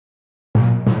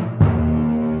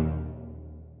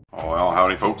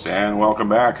Howdy folks, and welcome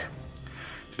back.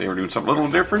 Today we're doing something a little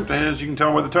different, as you can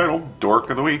tell by the title, Dork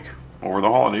of the Week. Over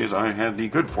the holidays I had the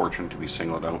good fortune to be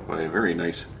singled out by a very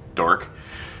nice dork,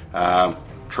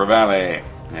 Travale,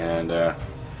 and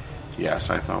yes,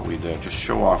 I thought we'd just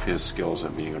show off his skills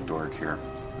at being a dork here.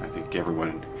 I think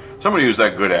somebody who's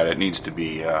that good at it needs to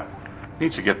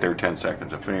get their 10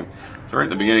 seconds of fame. So right in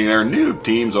the beginning there, noob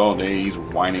teams all day, he's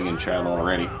whining in chat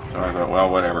already. So I thought, well,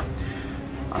 whatever.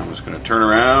 I'm just going to turn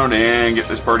around and get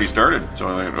this party started. So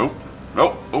I think,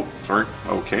 oh, sorry.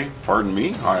 Okay, pardon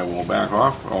me. I will back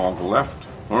off. Oh, I'll go left.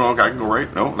 Oh, okay, I can go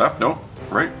right. No, left. No,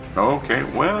 right. Okay,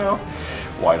 well,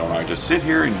 why don't I just sit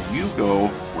here and you go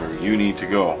where you need to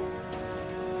go?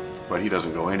 But he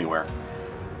doesn't go anywhere.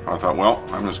 I thought, well,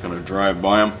 I'm just going to drive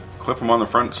by him, clip him on the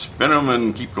front, spin him,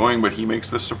 and keep going. But he makes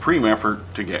the supreme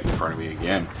effort to get in front of me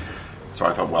again. So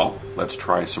I thought, well, let's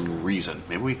try some reason.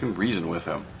 Maybe we can reason with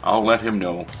him. I'll let him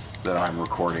know that I'm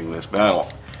recording this battle.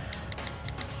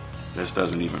 This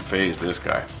doesn't even faze this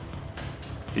guy.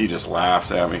 He just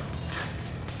laughs at me.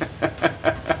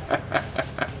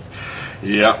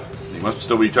 Yep, he must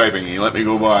still be typing. He let me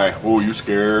go by. Oh, you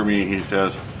scare me, he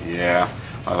says. Yeah.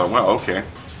 I thought, well, okay.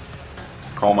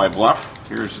 Call my bluff.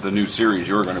 Here's the new series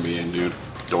you're going to be in, dude.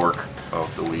 Dork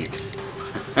of the Week.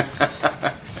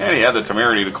 And he had the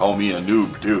temerity to call me a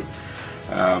noob, too.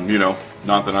 You know,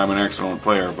 not that I'm an excellent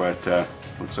player, but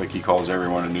looks like he calls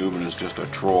everyone a noob and is just a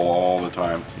troll all the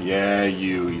time. Yeah,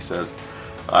 you, he says.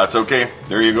 That's okay.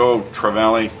 There you go,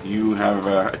 Travale. You have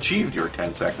achieved your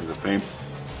 10 seconds of fame.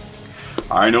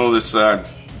 I know this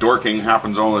dorking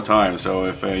happens all the time, so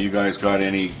if you guys got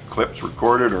any clips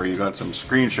recorded or you got some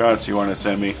screenshots you want to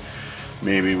send me,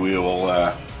 maybe we'll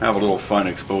have a little fun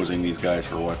exposing these guys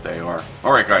for what they are.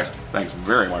 Alright guys, thanks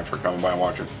very much for coming by and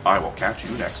watching. I will catch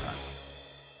you next time.